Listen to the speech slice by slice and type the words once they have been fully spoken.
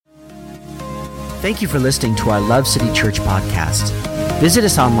Thank you for listening to our Love City Church podcast. Visit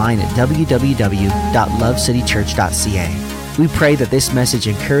us online at www.lovecitychurch.ca. We pray that this message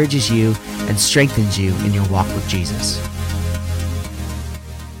encourages you and strengthens you in your walk with Jesus.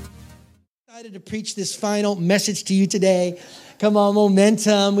 Excited to preach this final message to you today. Come on,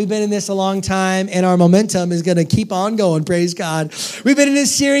 momentum. We've been in this a long time, and our momentum is going to keep on going, praise God. We've been in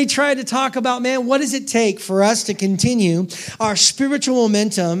this series trying to talk about, what does it take for us to continue our spiritual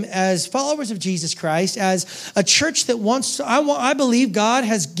momentum as followers of Jesus Christ, as a church that wants to, I believe God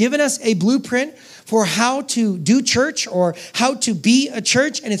has given us a blueprint for how to do church or how to be a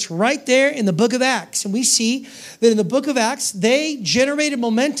church, and it's right there in the book of Acts. And we see that in the book of Acts, they generated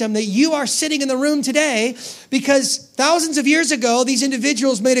momentum that you are sitting in the room today because thousands of years ago, these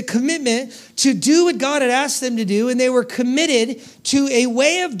individuals made a commitment to do what God had asked them to do, and they were committed to a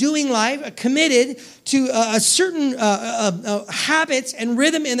way of doing life, committed to a certain habits and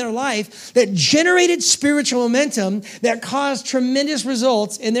rhythm in their life that generated spiritual momentum that caused tremendous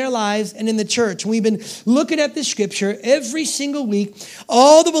results in their lives and in the church. We've been looking at this scripture every single week.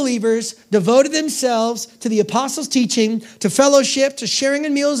 All the believers devoted themselves to the apostles' teaching, to fellowship, to sharing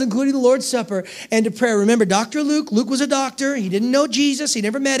in meals, including the Lord's Supper, and to prayer. Remember, Dr. Luke was a doctor. He didn't know Jesus. He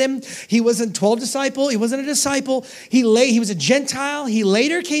never met him. He wasn't a 12 disciple. He wasn't a disciple. He was a Gentile. He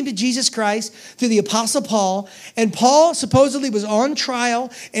later came to Jesus Christ through the Apostle Paul, and Paul supposedly was on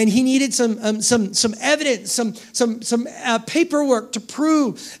trial, and he needed some evidence, some paperwork to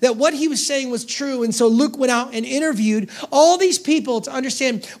prove that what he was saying was true. And so Luke went out and interviewed all these people to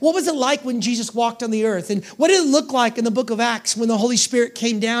understand what was it like when Jesus walked on the earth, and what did it look like in the book of Acts when the Holy Spirit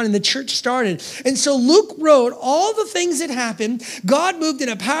came down and the church started. And so Luke wrote all the things that happened. God moved in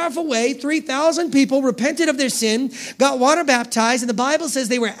a powerful way. 3,000 people repented of their sin, got water baptized, and the Bible says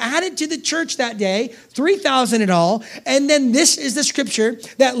they were added to the church that day, 3,000 in all. And then this is the scripture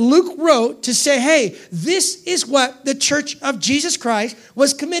that Luke wrote to say, hey, this is what the church of Jesus Christ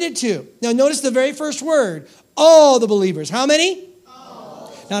was committed to. Now notice the very first word, all the believers. How many?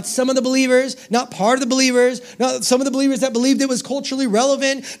 Not some of the believers, not part of the believers, not some of the believers that believed it was culturally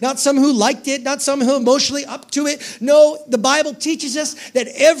relevant, not some who liked it, not some who emotionally up to it. No, the Bible teaches us that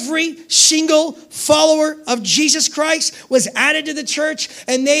every single follower of Jesus Christ was added to the church,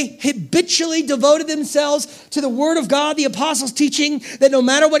 and they habitually devoted themselves to the Word of God, the apostles' teaching, that no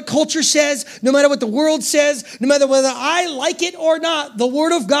matter what culture says, no matter what the world says, no matter whether I like it or not, the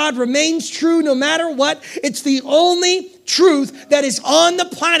Word of God remains true no matter what. It's the only truth that is on the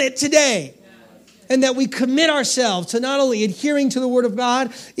planet today. And that we commit ourselves to not only adhering to the Word of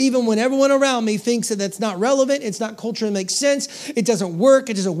God, even when everyone around me thinks that that's not relevant, it's not culturally makes sense, it doesn't work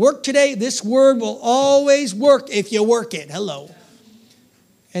today. This Word will always work if you work it. Hello.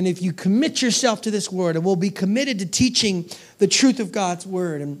 And if you commit yourself to this Word, and we'll be committed to teaching the truth of God's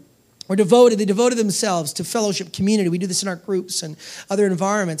Word. And they devoted themselves to fellowship, community. We do this in our groups and other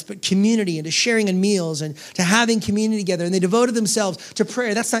environments, but community and to sharing in meals and to having community together. And they devoted themselves to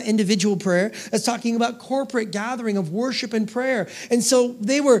prayer. That's not individual prayer. That's talking about corporate gathering of worship and prayer. And so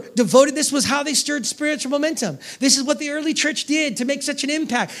they were devoted. This was how they stirred spiritual momentum. This is what the early church did to make such an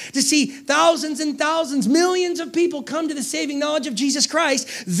impact. To see thousands and thousands, millions of people come to the saving knowledge of Jesus Christ.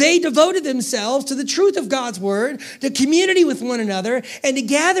 They devoted themselves to the truth of God's Word, to community with one another, and to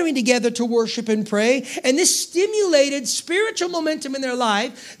gathering together to worship and pray. And this stimulated spiritual momentum in their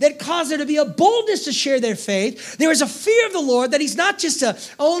life that caused there to be a boldness to share their faith. There was a fear of the Lord, that He's not just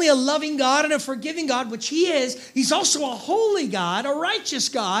only a loving God and a forgiving God, which He is. He's also a holy God, a righteous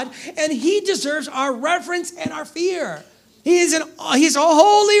God, and He deserves our reverence and our fear. He's a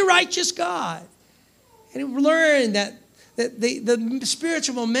holy, righteous God. And we learned that the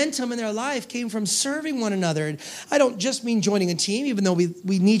spiritual momentum in their life came from serving one another. And I don't just mean joining a team, even though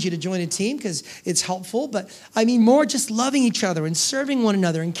we need you to join a team because it's helpful, but I mean more just loving each other and serving one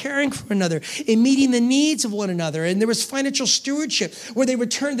another and caring for one another and meeting the needs of one another. And there was financial stewardship where they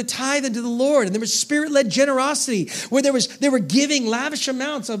returned the tithe unto the Lord. And there was spirit-led generosity where they were giving lavish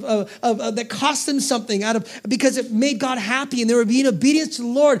amounts of that cost them something because it made God happy, and they were being obedient to the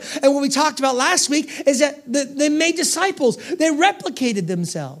Lord. And what we talked about last week is that they made disciples. They replicated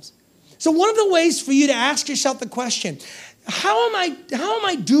themselves. So one of the ways for you to ask yourself the question, how am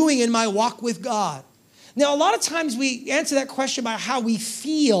I doing in my walk with God? Now, a lot of times we answer that question by how we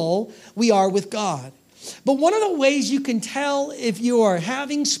feel we are with God. But one of the ways you can tell if you are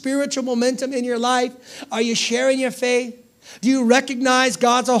having spiritual momentum in your life, are you sharing your faith? Do you recognize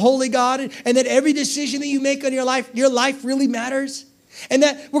God's a holy God and that every decision that you make in your life really matters? and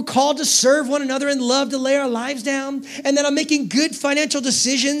that we're called to serve one another and love to lay our lives down, and that I'm making good financial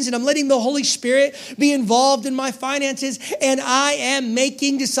decisions, and I'm letting the Holy Spirit be involved in my finances, and I am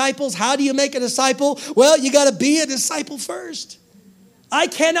making disciples. How do you make a disciple? Well, you got to be a disciple first. I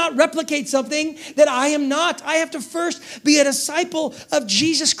cannot replicate something that I am not. I have to first be a disciple of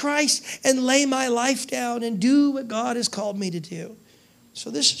Jesus Christ and lay my life down and do what God has called me to do. So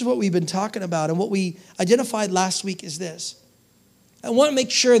this is what we've been talking about, and what we identified last week is this. I want to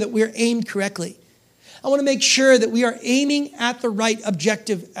make sure that we're aimed correctly. I want to make sure that we are aiming at the right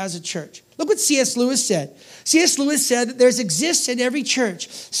objective as a church. Look what C.S. Lewis said. C.S. Lewis said that there exists in every church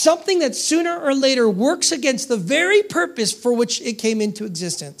something that sooner or later works against the very purpose for which it came into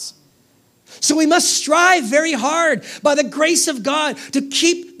existence. So we must strive very hard by the grace of God to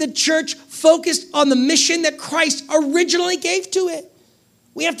keep the church focused on the mission that Christ originally gave to it.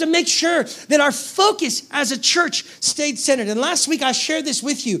 We have to make sure that our focus as a church stayed centered. And last week I shared this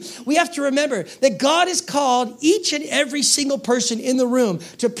with you. We have to remember that God has called each and every single person in the room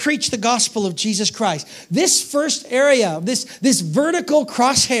to preach the gospel of Jesus Christ. This first area, this vertical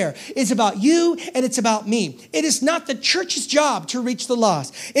crosshair is about you and it's about me. It is not the church's job to reach the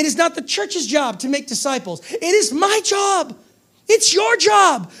lost. It is not the church's job to make disciples. It is my job. It's your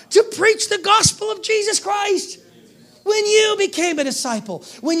job to preach the gospel of Jesus Christ. When you became a disciple,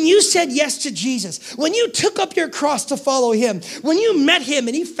 when you said yes to Jesus, when you took up your cross to follow him, when you met him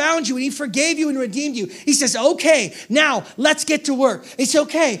and he found you and he forgave you and redeemed you, he says, okay, now let's get to work. He said,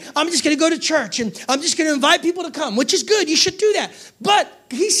 okay, I'm just going to go to church and I'm just going to invite people to come, which is good. You should do that. But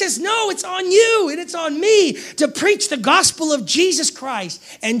he says, no, it's on you and it's on me to preach the gospel of Jesus Christ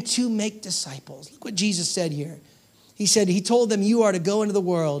and to make disciples. Look what Jesus said here. He said, he told them, you are to go into the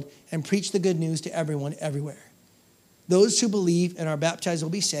world and preach the good news to everyone, everywhere. Those who believe and are baptized will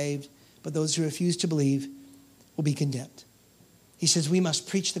be saved, but those who refuse to believe will be condemned. He says we must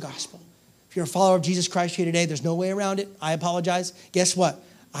preach the gospel. If you're a follower of Jesus Christ here today, there's no way around it. I apologize. Guess what?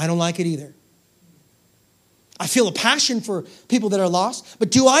 I don't like it either. I feel a passion for people that are lost,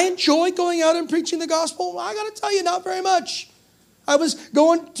 but do I enjoy going out and preaching the gospel? Well, I got to tell you, not very much. I was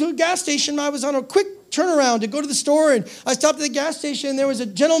going to a gas station. I was on a quick turnaround to go to the store, and I stopped at the gas station, and there was a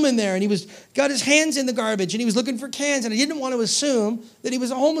gentleman there, and he got his hands in the garbage, and he was looking for cans, and I didn't want to assume that he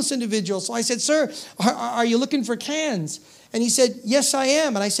was a homeless individual. So I said, sir, are you looking for cans? And he said, yes, I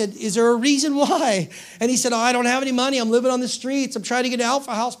am. And I said, is there a reason why? And he said, I don't have any money. I'm living on the streets. I'm trying to get an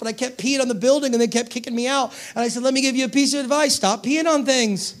Alpha House, but I kept peeing on the building, and they kept kicking me out. And I said, let me give you a piece of advice. Stop peeing on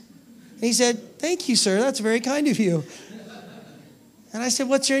things. And he said, thank you, sir. That's very kind of you. And I said,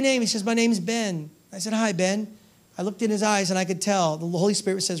 what's your name? He says, my name's Ben. I said, hi, Ben. I looked in his eyes and I could tell. The Holy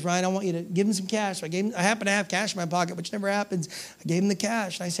Spirit says, Ryan, I want you to give him some cash. I happen to have cash in my pocket, which never happens. I gave him the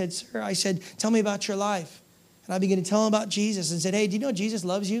cash. And I said, sir, tell me about your life. And I began to tell him about Jesus and said, hey, do you know Jesus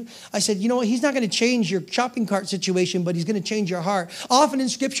loves you? I said, you know what? He's not going to change your shopping cart situation, but he's going to change your heart. Often in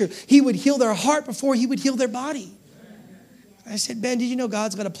Scripture, he would heal their heart before he would heal their body. I said, Ben, did you know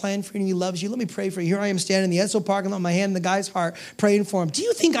God's got a plan for you and he loves you? Let me pray for you. Here I am standing in the Esso parking lot, my hand in the guy's heart, praying for him. Do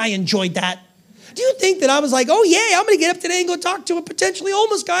you think I enjoyed that? Do you think that I was like, oh, yeah, I'm going to get up today and go talk to a potentially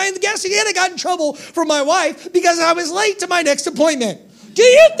homeless guy in the gas station? And I got in trouble for my wife because I was late to my next appointment. Do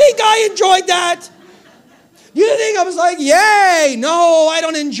you think I enjoyed that? Do you think I was like, yay? No, I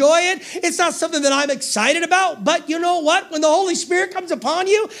don't enjoy it. It's not something that I'm excited about. But you know what? When the Holy Spirit comes upon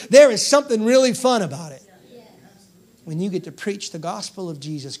you, there is something really fun about it. When you get to preach the gospel of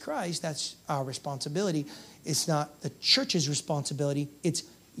Jesus Christ, that's our responsibility. It's not the church's responsibility. It's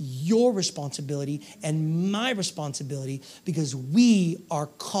your responsibility and my responsibility because we are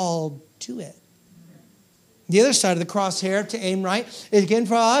called to it. The other side of the crosshair to aim right is, again,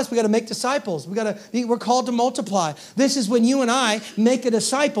 for us, we got to make disciples. We're called to multiply. This is when you and I make a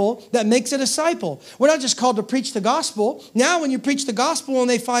disciple that makes a disciple. We're not just called to preach the gospel. Now, when you preach the gospel and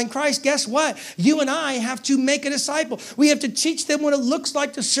they find Christ, guess what? You and I have to make a disciple. We have to teach them what it looks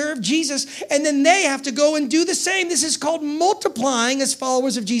like to serve Jesus, and then they have to go and do the same. This is called multiplying as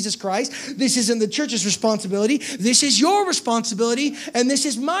followers of Jesus Christ. This isn't the church's responsibility. This is your responsibility, and this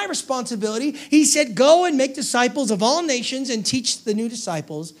is my responsibility. He said, go and make disciples of all nations and teach the new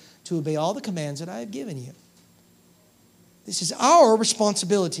disciples to obey all the commands that I have given you. This is our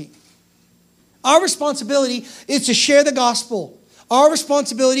responsibility. Our responsibility is to share the gospel. Our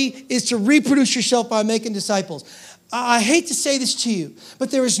responsibility is to reproduce yourself by making disciples. I hate to say this to you,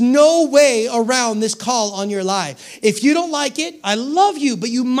 but there is no way around this call on your life. If you don't like it, I love you, but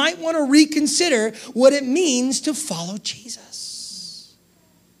you might want to reconsider what it means to follow Jesus.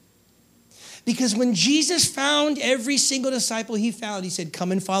 Because when Jesus found every single disciple he found, he said,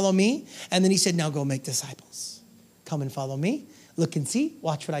 come and follow me. And then he said, now go make disciples. Come and follow me. Look and see,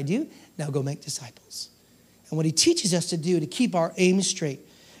 watch what I do. Now go make disciples. And what he teaches us to do to keep our aim straight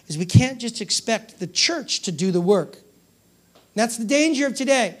is we can't just expect the church to do the work. That's the danger of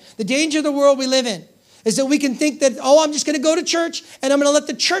today. The danger of the world we live in is that we can think that, I'm just going to go to church and I'm going to let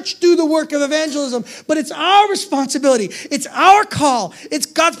the church do the work of evangelism. But it's our responsibility. It's our call. It's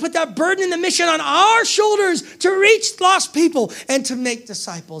God's put that burden and the mission on our shoulders to reach lost people and to make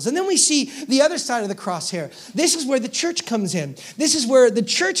disciples. And then we see the other side of the crosshair. This is where the church comes in. This is where the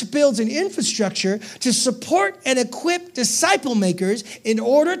church builds an infrastructure to support and equip disciple makers in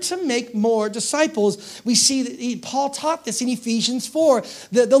order to make more disciples. We see that Paul taught this in Ephesians 4.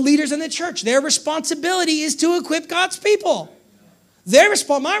 The leaders in the church, their responsibility is to equip God's people.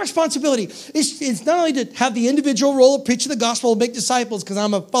 My responsibility is not only to have the individual role of preaching the gospel and make disciples because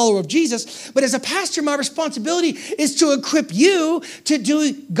I'm a follower of Jesus, but as a pastor, my responsibility is to equip you to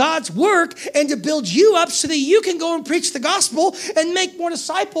do God's work and to build you up so that you can go and preach the gospel and make more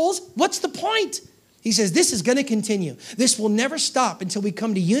disciples. What's the point? He says, this is going to continue. This will never stop until we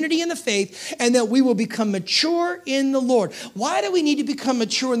come to unity in the faith and that we will become mature in the Lord. Why do we need to become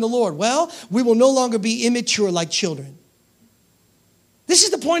mature in the Lord? Well, we will no longer be immature like children. This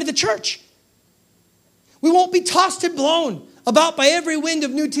is the point of the church. We won't be tossed and blown about by every wind of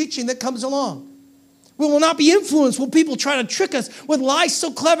new teaching that comes along. We will not be influenced when people try to trick us with lies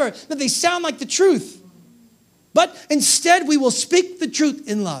so clever that they sound like the truth. But instead, we will speak the truth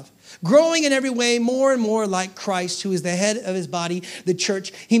in love. Growing in every way more and more like Christ, who is the head of his body, the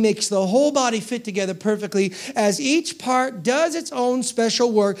church. He makes the whole body fit together perfectly. As each part does its own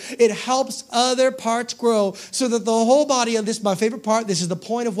special work, it helps other parts grow so that the whole body of this, my favorite part, this is the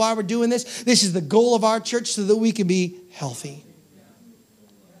point of why we're doing this. This is the goal of our church so that we can be healthy.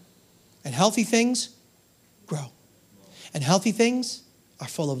 And healthy things grow. And healthy things are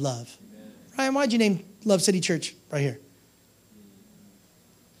full of love. Ryan, why'd you name Love City Church right here?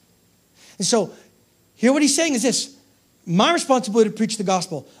 And so, here what he's saying is this. My responsibility to preach the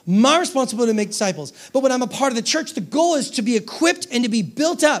gospel. My responsibility to make disciples. But when I'm a part of the church, the goal is to be equipped and to be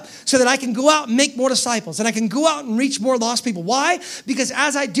built up so that I can go out and make more disciples. And I can go out and reach more lost people. Why? Because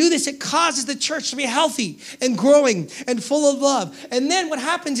as I do this, it causes the church to be healthy and growing and full of love. And then what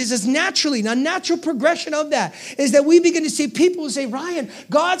happens is naturally, a natural progression of that is that we begin to see people who say, Ryan,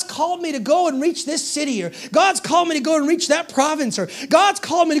 God's called me to go and reach this city, or God's called me to go and reach that province, or God's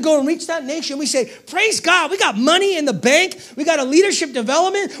called me to go and reach that nation. We say, praise God, we got money in the bank. We got a leadership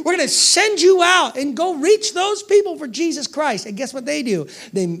development. We're going to send you out and go reach those people for Jesus Christ. And guess what they do?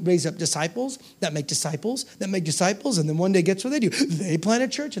 They raise up disciples that make disciples that make disciples. And then one day, guess what they do? They plant a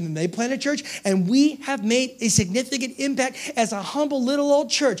church and then they plant a church. And we have made a significant impact as a humble little old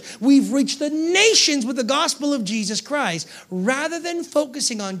church. We've reached the nations with the gospel of Jesus Christ rather than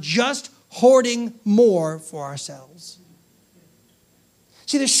focusing on just hoarding more for ourselves.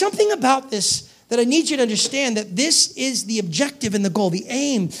 See, there's something about this that I need you to understand, that this is the objective and the goal. The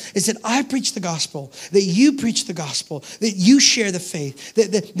aim is that I preach the gospel, that you preach the gospel, that you share the faith,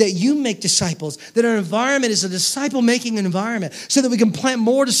 that you make disciples, that our environment is a disciple-making environment so that we can plant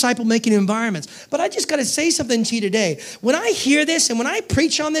more disciple-making environments. But I just got to say something to you today. When I hear this and when I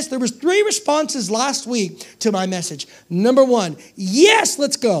preach on this, there was 3 responses last week to my message. Number 1, yes,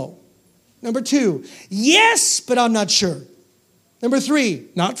 let's go. Number 2, yes, but I'm not sure. Number 3,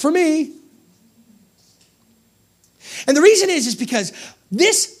 not for me. And the reason is because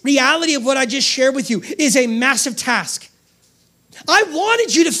this reality of what I just shared with you is a massive task. I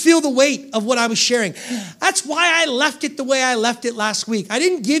wanted you to feel the weight of what I was sharing. That's why I left it the way I left it last week. I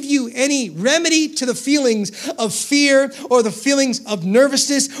didn't give you any remedy to the feelings of fear or the feelings of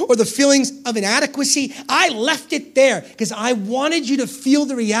nervousness or the feelings of inadequacy. I left it there because I wanted you to feel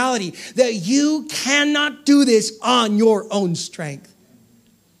the reality that you cannot do this on your own strength.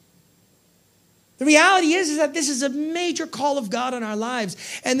 The reality is that this is a major call of God on our lives.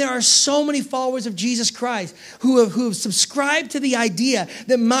 And there are so many followers of Jesus Christ who have subscribed to the idea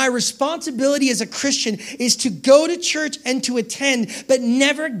that my responsibility as a Christian is to go to church and to attend, but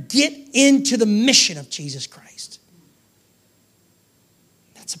never get into the mission of Jesus Christ.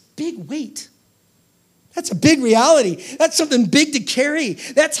 That's a big weight. That's a big reality. That's something big to carry.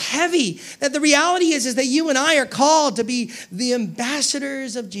 That's heavy. That the reality is that you and I are called to be the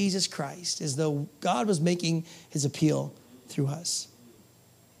ambassadors of Jesus Christ, as though God was making his appeal through us.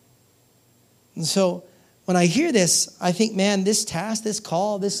 And so when I hear this, I think, man, this task, this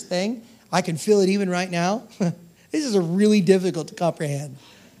call, this thing, I can feel it even right now. This is really difficult to comprehend.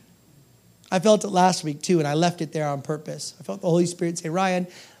 I felt it last week too, and I left it there on purpose. I felt the Holy Spirit say, Ryan,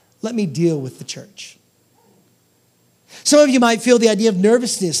 let me deal with the church. Some of you might feel the idea of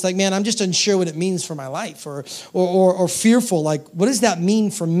nervousness, like, man, I'm just unsure what it means for my life, or fearful, like, what does that mean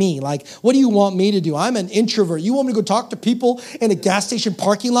for me? Like, what do you want me to do? I'm an introvert. You want me to go talk to people in a gas station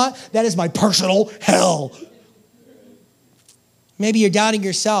parking lot? That is my personal hell. Maybe you're doubting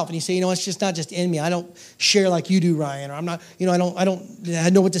yourself and you say, it's just not just in me. I don't share like you do, Ryan, or I'm not, I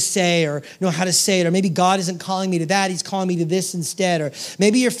don't know what to say or know how to say it, or maybe God isn't calling me to that. He's calling me to this instead. Or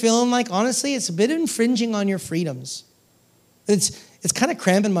maybe you're feeling like, honestly, it's a bit infringing on your freedoms. It's kind of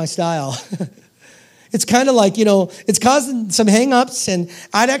cramping my style. It's kind of like, it's causing some hang-ups, and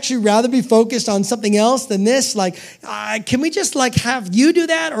I'd actually rather be focused on something else than this. Like, can we just have you do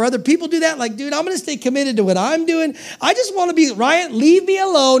that or other people do that? Like, dude, I'm going to stay committed to what I'm doing. I just want to be, Ryan, leave me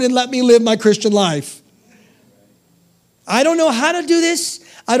alone and let me live my Christian life. I don't know how to do this.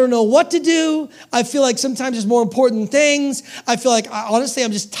 I don't know what to do. I feel like sometimes there's more important things. I feel like, honestly,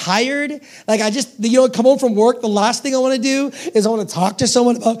 I'm just tired. Like, come home from work, the last thing I want to do is I want to talk to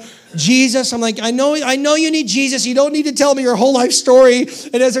someone about Jesus. I'm like, I know you need Jesus. You don't need to tell me your whole life story.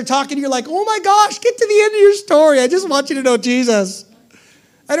 And as they're talking, you're like, oh my gosh, get to the end of your story. I just want you to know Jesus.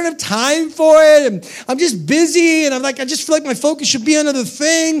 I don't have time for it. And I'm just busy. And I just feel like my focus should be on other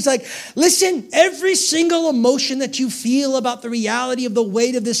things. Like, listen, every single emotion that you feel about the reality of the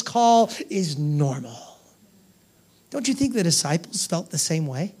weight of this call is normal. Don't you think the disciples felt the same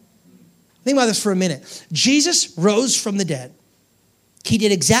way? Think about this for a minute. Jesus rose from the dead. He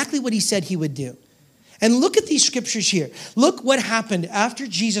did exactly what he said he would do. And look at these scriptures here. Look what happened after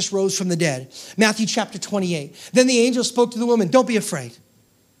Jesus rose from the dead. Matthew chapter 28. Then the angel spoke to the woman, don't be afraid.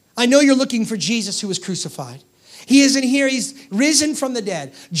 I know you're looking for Jesus who was crucified. He isn't here. He's risen from the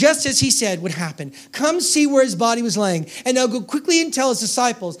dead, just as he said would happen. Come see where his body was laying. And now go quickly and tell his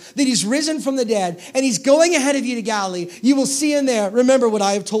disciples that he's risen from the dead and he's going ahead of you to Galilee. You will see him there. Remember what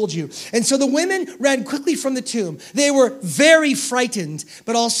I have told you. And so the women ran quickly from the tomb. They were very frightened,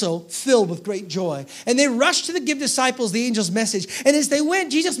 but also filled with great joy. And they rushed to give disciples the angel's message. And as they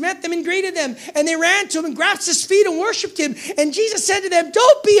went, Jesus met them and greeted them. And they ran to him and grasped his feet and worshiped him. And Jesus said to them,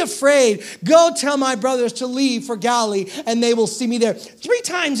 don't be afraid. Go tell my brothers to leave for Galilee, and they will see me there. 3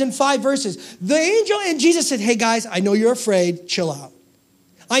 times in 5 verses. The angel and Jesus said, hey guys, I know you're afraid. Chill out.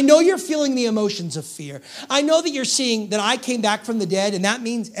 I know you're feeling the emotions of fear. I know that you're seeing that I came back from the dead, and that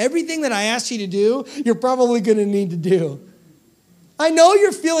means everything that I asked you to do, you're probably going to need to do. I know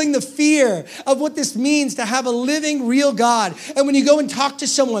you're feeling the fear of what this means to have a living, real God. And when you go and talk to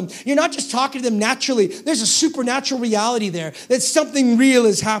someone, you're not just talking to them naturally. There's a supernatural reality there, that something real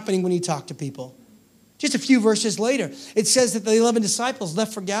is happening when you talk to people. Just a few verses later, it says that the 11 disciples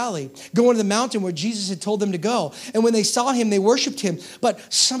left for Galilee, going to the mountain where Jesus had told them to go. And when they saw him, they worshiped him.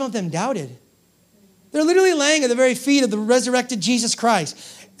 But some of them doubted. They're literally laying at the very feet of the resurrected Jesus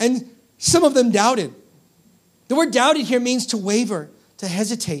Christ. And some of them doubted. The word doubted here means to waver, to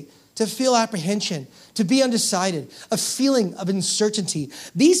hesitate, to feel apprehension, to be undecided, a feeling of uncertainty.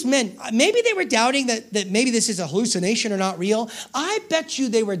 These men, maybe they were doubting that maybe this is a hallucination or not real. I bet you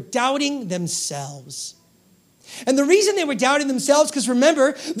they were doubting themselves. And the reason they were doubting themselves, because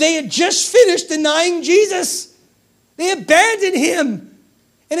remember, they had just finished denying Jesus. They abandoned him.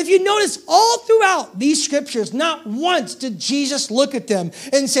 And if you notice, all throughout these scriptures, not once did Jesus look at them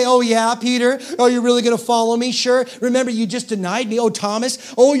and say, oh yeah, Peter, are you really going to follow me? Sure. Remember, you just denied me. Oh,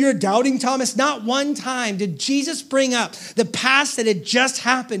 Thomas, oh, you're doubting Thomas. Not one time did Jesus bring up the past that had just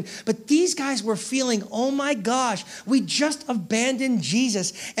happened. But these guys were feeling, oh my gosh, we just abandoned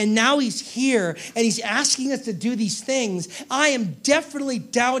Jesus. And now he's here and he's asking us to do these things. I am definitely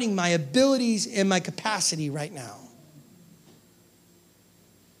doubting my abilities and my capacity right now.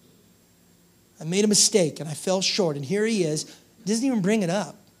 I made a mistake and I fell short, and here he is. Doesn't even bring it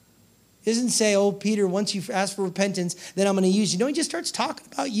up. He doesn't say, oh, Peter, once you've asked for repentance, then I'm going to use you. No, he just starts talking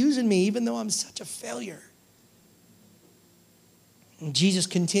about using me, even though I'm such a failure. And Jesus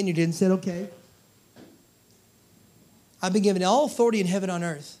continued and said, okay, I've been given all authority in heaven and on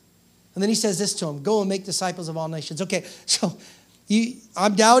earth. And then he says this to him, go and make disciples of all nations. Okay, so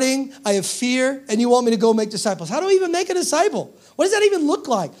I'm doubting, I have fear, and you want me to go make disciples. How do I even make a disciple? What does that even look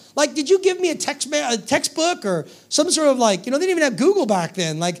like? Like, did you give me a textbook or some sort of they didn't even have Google back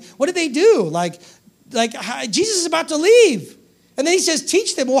then. Like, what did they do? Jesus is about to leave. And then he says,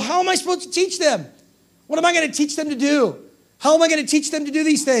 teach them. Well, how am I supposed to teach them? What am I going to teach them to do? How am I going to teach them to do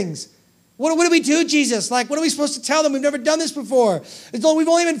these things? What do we do, Jesus? What are we supposed to tell them? We've never done this before. We've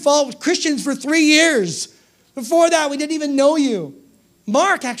only been following Christians for 3 years. Before that, we didn't even know you.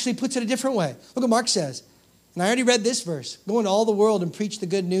 Mark actually puts it a different way. Look what Mark says. And I already read this verse. Go into all the world and preach the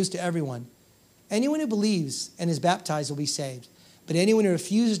good news to everyone. Anyone who believes and is baptized will be saved. But anyone who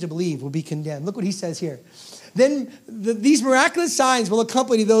refuses to believe will be condemned. Look what he says here. then these miraculous signs will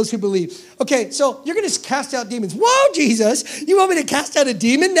accompany those who believe. Okay, so you're going to cast out demons. Whoa, Jesus, you want me to cast out a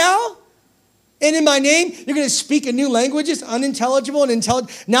demon now? And in my name, you're going to speak in new languages, unintelligible and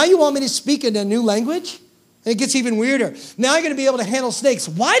intelligent. Now you want me to speak in a new language? And it gets even weirder. Now you're going to be able to handle snakes.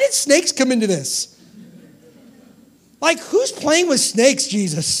 Why did snakes come into this? Like, who's playing with snakes,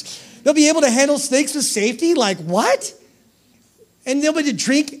 Jesus? They'll be able to handle snakes with safety? Like, what? And they'll be able to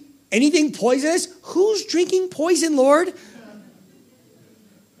drink anything poisonous? Who's drinking poison, Lord?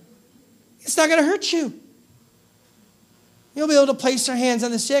 It's not going to hurt you. You'll be able to place their hands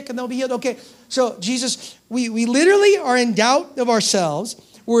on the sick and they'll be healed. Okay, so Jesus, we literally are in doubt of ourselves.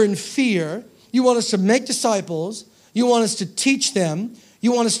 We're in fear. You want us to make disciples. You want us to teach them.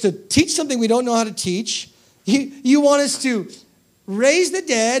 You want us to teach something we don't know how to teach. You want us to raise the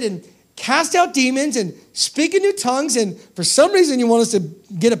dead and cast out demons and speak in new tongues. And for some reason, you want us to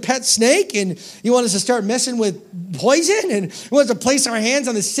get a pet snake and you want us to start messing with poison and you want us to place our hands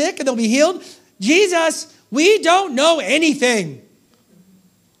on the sick and they'll be healed. Jesus, we don't know anything.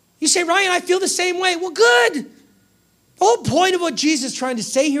 You say, Ryan, I feel the same way. Well, good. The whole point of what Jesus is trying to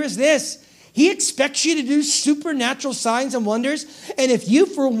say here is this. He expects you to do supernatural signs and wonders. And if you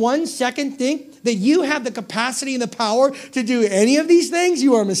for 1 second think that you have the capacity and the power to do any of these things,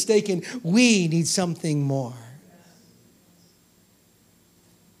 you are mistaken. We need something more.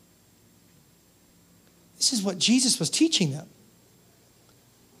 This is what Jesus was teaching them.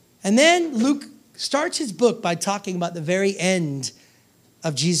 And then Luke starts his book by talking about the very end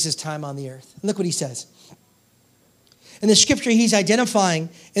of Jesus' time on the earth. And look what he says. In the scripture, he's identifying,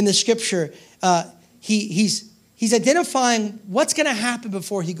 he's identifying what's going to happen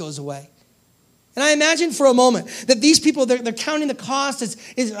before he goes away. And I imagine for a moment that these people, they're counting the cost.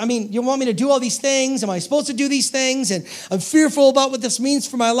 You want me to do all these things? Am I supposed to do these things? And I'm fearful about what this means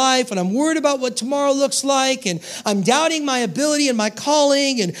for my life. And I'm worried about what tomorrow looks like. And I'm doubting my ability and my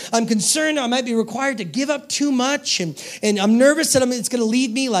calling. And I'm concerned I might be required to give up too much. And I'm nervous that it's going to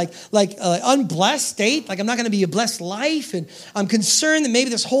leave me like unblessed state. Like I'm not going to be a blessed life. And I'm concerned that maybe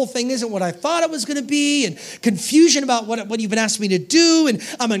this whole thing isn't what I thought it was going to be. And confusion about what you've been asking me to do. And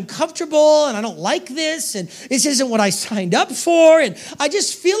I'm uncomfortable. And I don't like this, and this isn't what I signed up for, and I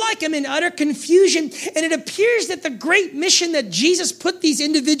just feel like I'm in utter confusion. And it appears that the great mission that Jesus put these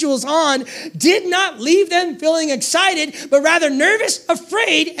individuals on did not leave them feeling excited, but rather nervous,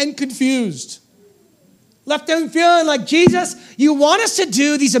 afraid, and confused. Left them feeling like, Jesus, you want us to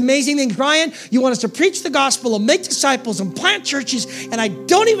do these amazing things, Brian. You want us to preach the gospel and make disciples and plant churches, and I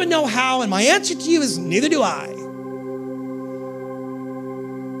don't even know how, and my answer to you is neither do I.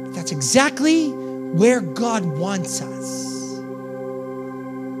 That's exactly where God wants us.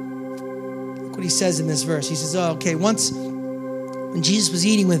 Look what he says in this verse. He says, once when Jesus was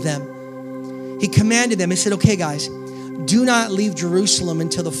eating with them, he commanded them, he said, okay, guys, do not leave Jerusalem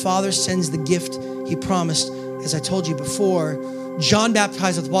until the Father sends the gift he promised. As I told you before, John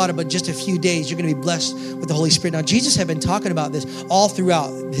baptized with water, but just a few days, you're going to be blessed with the Holy Spirit. Now, Jesus had been talking about this all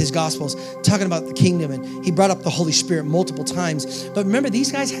throughout his Gospels, talking about the kingdom, and he brought up the Holy Spirit multiple times. But remember,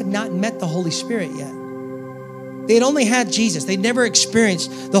 these guys had not met the Holy Spirit yet. They had only had Jesus. They'd never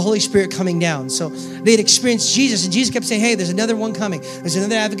experienced the Holy Spirit coming down. So they had experienced Jesus, and Jesus kept saying, hey, there's another one coming. There's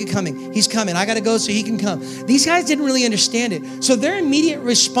another advocate coming. He's coming. I got to go so he can come. These guys didn't really understand it. So their immediate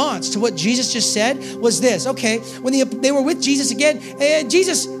response to what Jesus just said was this. Okay, when they were with Jesus again, hey,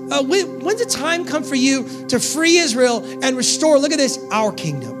 Jesus, when's the time come for you to free Israel and restore, look at this, our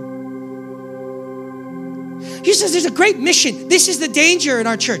kingdom? He says there's a great mission. This is the danger in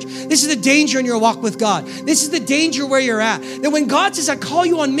our church. This is the danger in your walk with God. This is the danger where you're at. That when God says, I call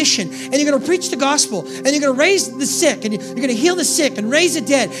you on mission, and you're going to preach the gospel, and you're going to raise the sick, and you're going to heal the sick, and raise the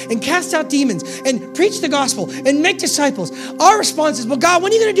dead, and cast out demons, and preach the gospel, and make disciples. Our response is, well, God,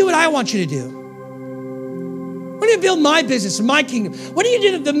 when are you going to do what I want you to do? When are you build my business and my kingdom? When are you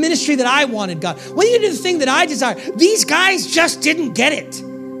do the ministry that I wanted, God? When are you do the thing that I desire? These guys just didn't get it.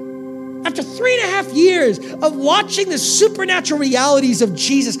 After 3.5 years of watching the supernatural realities of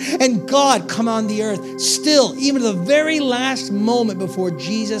Jesus and God come on the earth, still, even to the very last moment before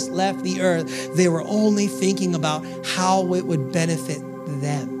Jesus left the earth, they were only thinking about how it would benefit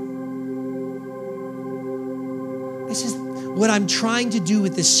them. This is what I'm trying to do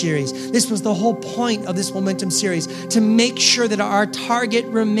with this series. This was the whole point of this Momentum series, to make sure that our target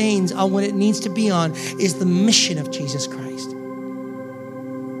remains on what it needs to be on, is the mission of Jesus Christ.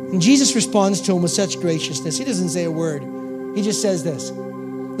 And Jesus responds to him with such graciousness. He doesn't say a word. He just says this.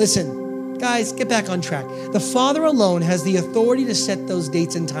 Listen, guys, get back on track. The Father alone has the authority to set those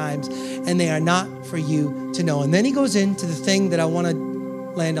dates and times, and they are not for you to know. And then he goes into the thing that I want to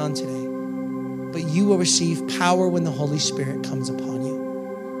land on today. but you will receive power when the Holy Spirit comes upon you.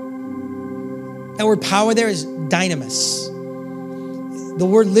 That word power there is dynamis. The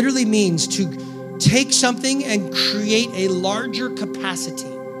word literally means to take something and create a larger capacity.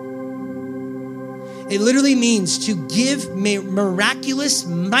 It literally means to give miraculous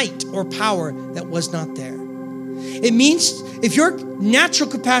might or power that was not there. It means if your natural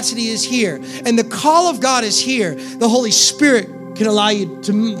capacity is here and the call of God is here, the Holy Spirit can allow you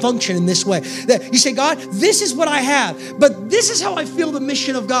to function in this way. That you say, God, this is what I have, but this is how I feel the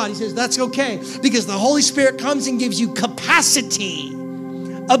mission of God. He says, that's okay, because the Holy Spirit comes and gives you capacity,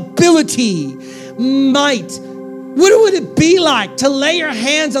 ability, might. What would it be like to lay your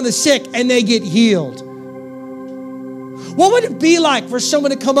hands on the sick and they get healed? What would it be like for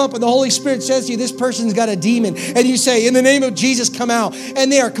someone to come up and the Holy Spirit says to you, this person's got a demon, and you say, in the name of Jesus, come out,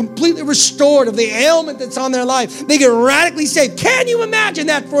 and they are completely restored of the ailment that's on their life. They get radically saved. Can you imagine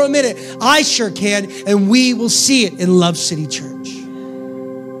that for a minute? I sure can, and we will see it in Love City Church.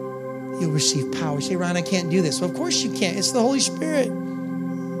 You'll receive power. You say, Ryan, I can't do this. Well, of course you can't. It's the Holy Spirit.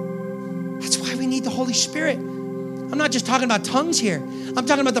 That's why we need the Holy Spirit. I'm not just talking about tongues here. I'm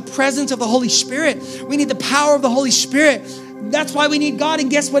talking about the presence of the Holy Spirit. We need the power of the Holy Spirit. That's why we need God. And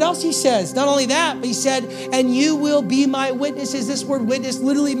guess what else he says? Not only that, but he said, and you will be my witnesses. This word witness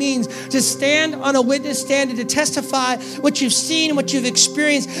literally means to stand on a witness stand and to testify what you've seen and what you've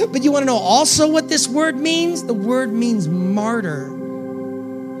experienced. But you want to know also what this word means? The word means martyr.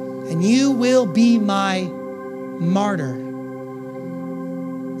 And you will be my martyr.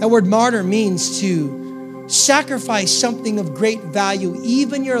 That word martyr means to sacrifice something of great value,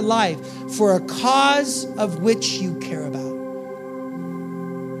 even your life, for a cause of which you care about.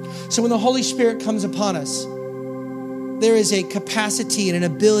 So when the Holy Spirit comes upon us, there is a capacity and an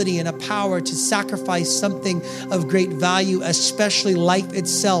ability and a power to sacrifice something of great value, especially life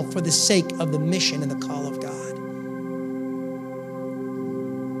itself, for the sake of the mission and the call of God.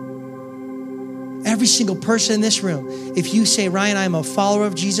 Every single person in this room, if you say, Ryan, I'm a follower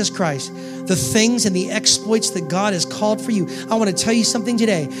of Jesus Christ, the things and the exploits that God has called for you, I want to tell you something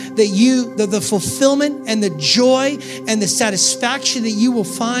today, that the fulfillment and the joy and the satisfaction that you will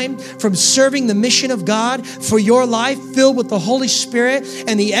find from serving the mission of God for your life, filled with the Holy Spirit,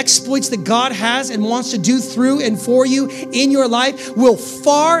 and the exploits that God has and wants to do through and for you in your life, will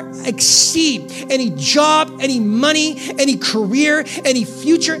far exceed any job, any money, any career, any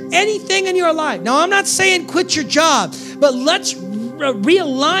future, anything in your life. Now, I'm not saying quit your job, but let's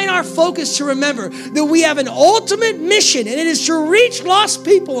realign our focus to remember that we have an ultimate mission, and it is to reach lost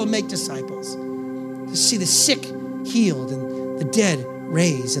people and make disciples, to see the sick healed and the dead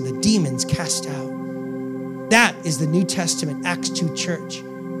raised and the demons cast out. That is the New Testament Acts 2 church.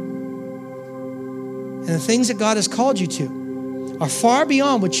 And the things that God has called you to are far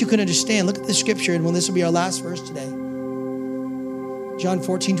beyond what you can understand. Look at the scripture, and this will be our last verse today. John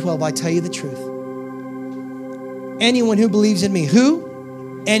 14:12, I tell you the truth. Anyone who believes in me.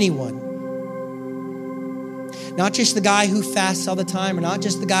 Who? Anyone. Not just the guy who fasts all the time, or not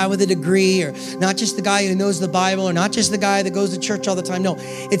just the guy with a degree, or not just the guy who knows the Bible, or not just the guy that goes to church all the time. No,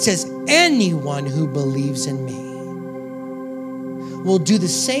 it says anyone who believes in me will do the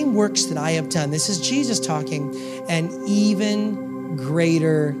same works that I have done. This is Jesus talking, and even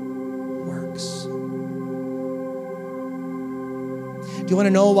greater works. Do you want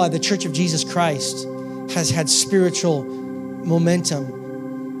to know why the Church of Jesus Christ has had spiritual momentum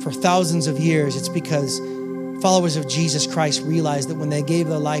for thousands of years? It's because followers of Jesus Christ realized that when they gave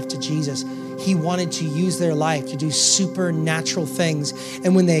their life to Jesus, he wanted to use their life to do supernatural things.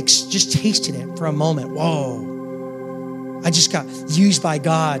 And when they just tasted it for a moment, whoa, I just got used by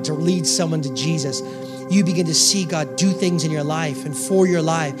God to lead someone to Jesus. You begin to see God do things in your life and for your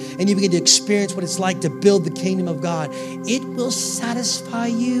life, and you begin to experience what it's like to build the kingdom of God. It will satisfy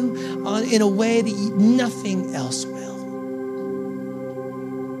you in a way that nothing else will.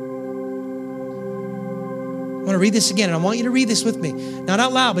 I want to read this again, and I want you to read this with me. Not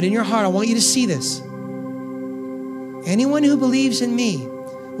out loud, but in your heart. I want you to see this. Anyone who believes in me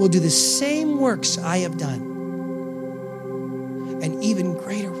will do the same works I have done, and even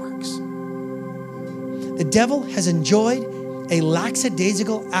greater works. The devil has enjoyed a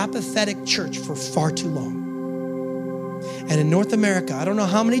lackadaisical, apathetic church for far too long. And in North America, I don't know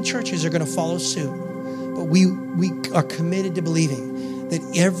how many churches are going to follow suit, but we are committed to believing that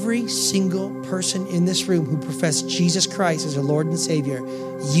every single person in this room who professes Jesus Christ as their Lord and Savior,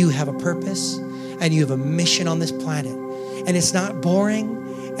 you have a purpose and you have a mission on this planet. And it's not boring,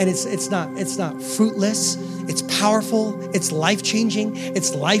 and it's not fruitless. It's powerful, it's life-changing,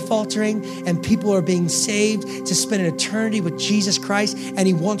 it's life-altering, and people are being saved to spend an eternity with Jesus Christ, and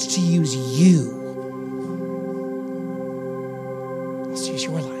he wants to use you.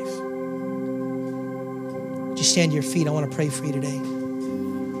 Just stand to your feet. I want to pray for you today.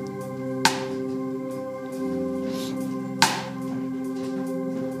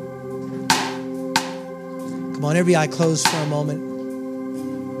 Come on, every eye closed for a moment.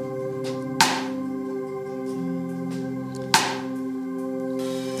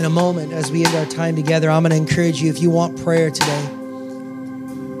 In a moment, as we end our time together, I'm going to encourage you, if you want prayer today,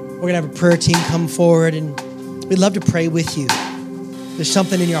 we're going to have a prayer team come forward, and we'd love to pray with you. There's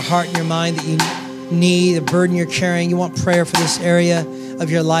something in your heart and your mind that you need, a burden you're carrying. You want prayer for this area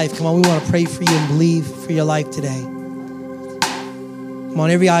of your life. Come on, we want to pray for you and believe for your life today. Come on,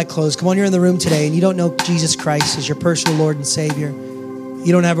 every eye closed. Come on, you're in the room today and you don't know Jesus Christ as your personal Lord and Savior.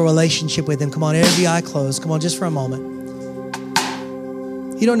 You don't have a relationship with Him. Come on, every eye closed. Come on, just for a moment.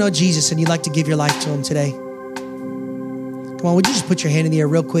 You don't know Jesus and you'd like to give your life to Him today. Come on, would you just put your hand in the air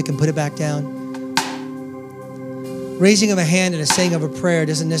real quick and put it back down? Raising of a hand and a saying of a prayer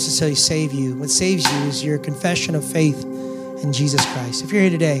doesn't necessarily save you. What saves you is your confession of faith in Jesus Christ. If you're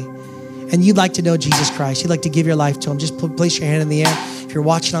here today and you'd like to know Jesus Christ, you'd like to give your life to Him, just place your hand in the air. If you're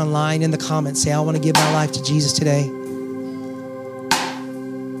watching online, in the comments, say, I want to give my life to Jesus today.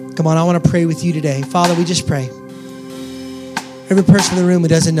 Come on, I want to pray with you today. Father, we just pray. Every person in the room who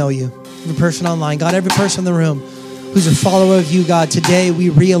doesn't know you, every person online, God, every person in the room who's a follower of you, God, today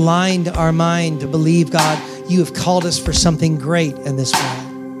we realigned our mind to believe, God, you have called us for something great in this world.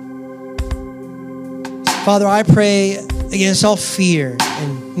 Father, I pray against all fear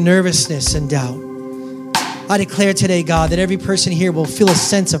and nervousness and doubt. I declare today, God, that every person here will feel a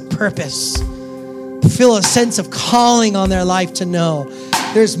sense of purpose, feel a sense of calling on their life to know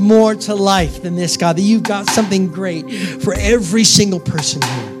there's more to life than this, God, that you've got something great for every single person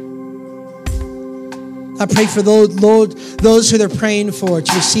here. I pray for those who they're praying for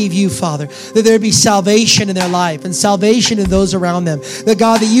to receive you, Father, that there be salvation in their life and salvation in those around them. That,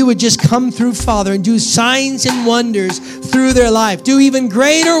 God, that you would just come through, Father, and do signs and wonders through their life. Do even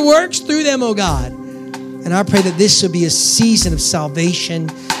greater works through them, oh God. And I pray that this will be a season of salvation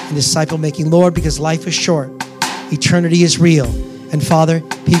and disciple-making, Lord, because life is short. Eternity is real. And, Father,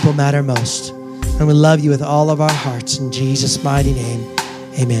 people matter most. And we love you with all of our hearts. In Jesus' mighty name,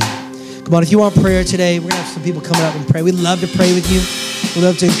 amen. Come on, if you want prayer today, we're going to have some people coming up and pray. We'd love to pray with you. We'd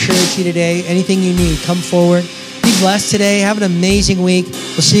love to encourage you today. Anything you need, come forward. Be blessed today. Have an amazing week.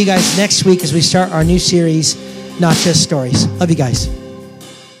 We'll see you guys next week as we start our new series, Not Just Stories. Love you guys.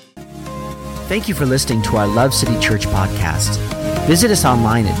 Thank you for listening to our Love City Church podcast. Visit us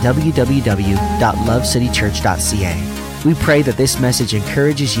online at www.lovecitychurch.ca. We pray that this message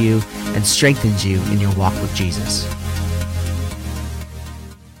encourages you and strengthens you in your walk with Jesus.